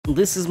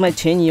this is my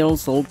 10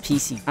 years old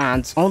PC,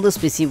 and on this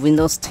PC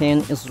Windows 10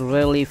 is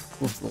really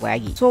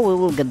laggy. So we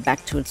will get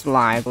back to its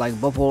life like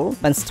before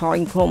by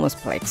installing Chrome OS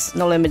Plex.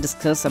 Now let me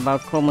discuss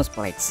about Chrome OS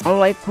Plex.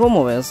 Unlike Chrome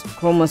OS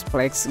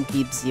Plex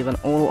gives you an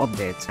auto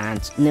update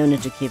and no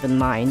need to keep in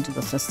mind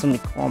the system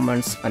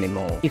requirements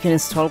anymore. You can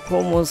install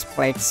Chrome OS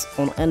Plex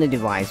on any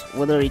device,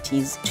 whether it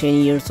is 10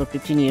 years or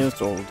 15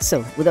 years old.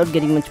 So without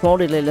getting much more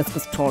delay, let's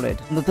get started.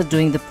 Before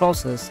doing the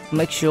process,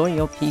 make sure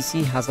your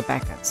PC has a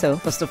backup. So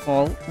first of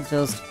all,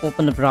 just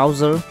open the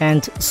browser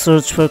and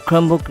search for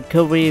Chromebook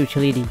Recovery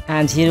Utility,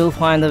 and here you'll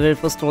find the very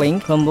first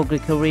link, Chromebook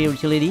Recovery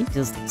Utility.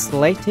 Just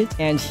select it,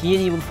 and here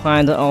you will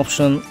find the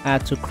option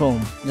Add to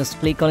Chrome. Just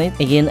click on it.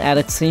 Again, add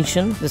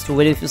extension. Just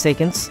wait a few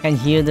seconds, and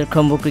here the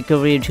Chromebook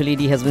Recovery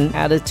Utility has been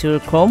added to your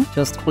Chrome.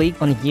 Just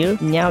click on here.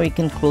 Now you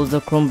can close the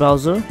Chrome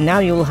browser. Now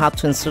you will have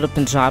to insert a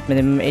pen drive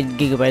minimum 8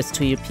 GB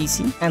to your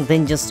PC, and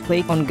then just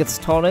click on Get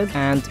Started,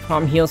 and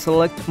from here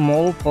select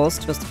Model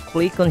First. Just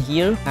click on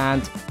here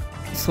and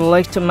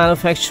select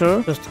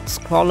manufacturer. Just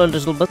scroll a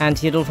little bit, and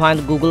here you'll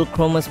find Google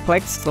Chrome OS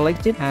Plex.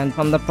 Select it, and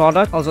from the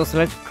product also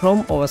select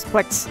Chrome OS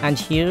Plex, and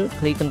here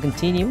click on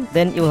continue.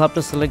 Then you will have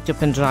to select your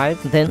pen drive,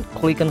 then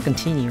click on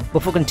continue.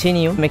 Before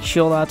continue, make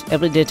sure that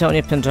every data on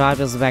your pen drive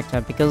is backed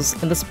up, because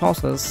in this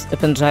process the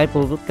pen drive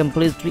will be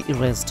completely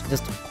erased.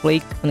 Just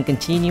click on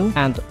continue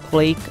and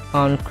click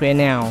on create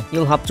now.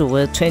 You'll have to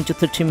wait 10 to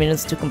 30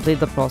 minutes to complete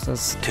the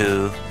process.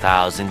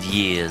 2000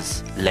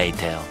 years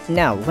later.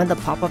 Now when the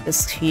pop-up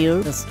is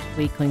here, just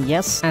click on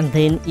yes, and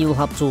then you will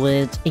have to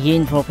wait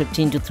again for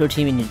 15 to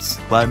 30 minutes.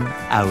 1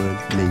 hour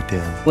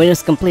later. When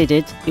it's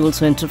completed, you will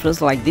see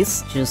interface like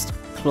this. Just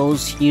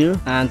close here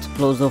and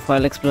close the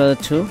file explorer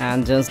too,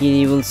 and just here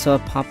you will see a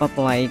pop-up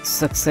like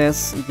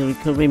success, the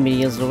recovery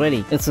media is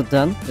ready. It's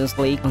done. Just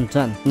click on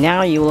done.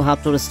 Now you will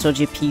have to restart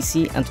your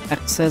PC and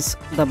access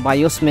the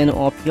BIOS menu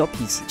of your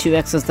PC. To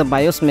access the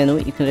BIOS menu,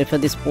 you can refer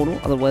this portal,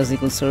 otherwise you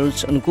can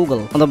search on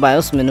Google. On the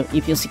BIOS menu,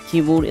 if your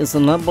keyboard is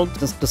enabled,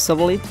 just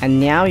disable it,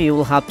 and now you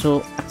will have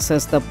to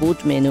access the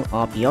boot menu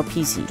of your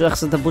PC. To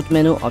access the boot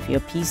menu of your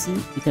PC,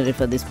 you can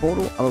refer this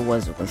portal,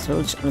 otherwise you can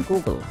search on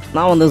Google.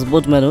 Now on this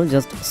boot menu,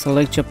 just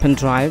select your pen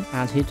drive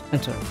and hit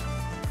enter.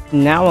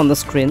 Now on the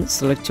screen,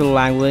 select your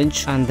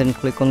language and then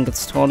click on Get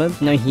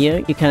Started. Now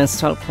here you can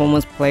install Chrome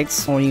OS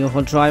Plex on your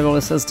hard drive or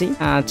SSD,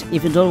 and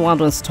if you don't want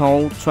to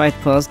install, try it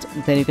first,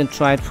 then you can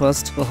try it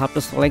first. You'll have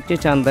to select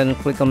it and then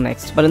click on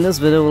next. But in this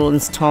video we'll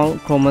install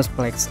Chrome OS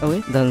Plex.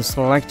 Okay, then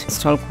select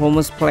install Chrome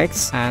OS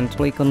Plex and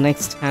click on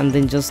next, and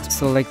then just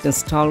select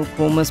install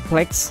Chrome OS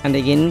Plex and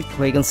again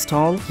click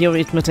install. Here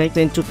it may take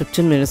 10 to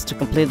 15 minutes to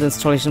complete the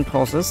installation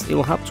process. You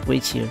will have to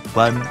wait here.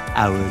 1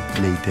 hour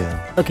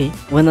later. Okay,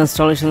 when the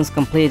installation is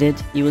completed,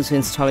 you will see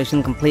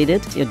installation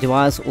completed. Your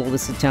device will be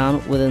sit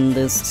down within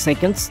this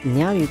seconds.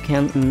 Now you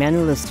can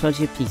manually start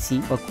your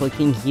PC by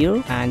clicking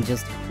here and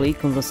just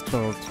click on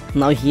restart.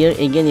 Now here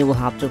again you will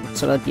have to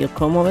set up your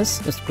Chrome OS.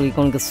 Just click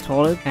on Get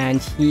Started,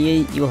 and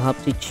here you will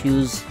have to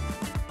choose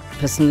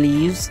personally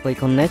use.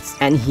 Click on next,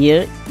 and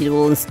here it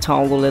will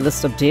install the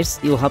latest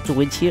updates. You'll have to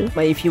wait here,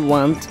 but if you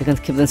want you can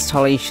skip the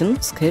installation,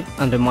 skip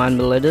and remind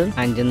me later,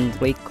 and then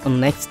click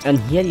on next, and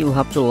here you will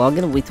have to log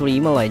in with your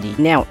email ID.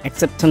 Now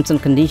accept terms and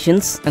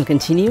conditions and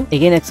continue.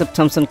 Again accept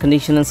terms and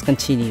conditions and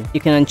continue. You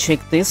can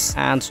uncheck this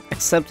and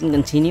accept and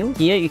continue.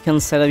 Here you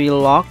can set up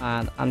your lock,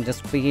 and I'm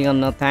just clicking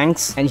on no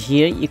thanks, and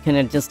here you can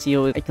adjust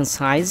your icon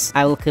size.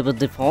 I will keep it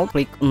default.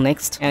 Click on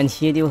next, and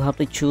here you will have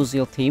to choose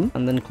your theme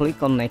and then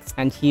click on next,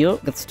 and here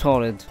get started.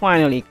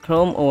 Finally,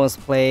 Chrome OS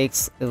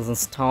Plex is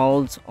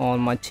installed on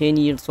my 10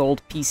 years old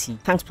PC.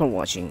 Thanks for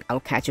watching. I'll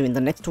catch you in the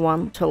next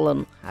one. Till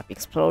then, happy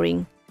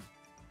exploring.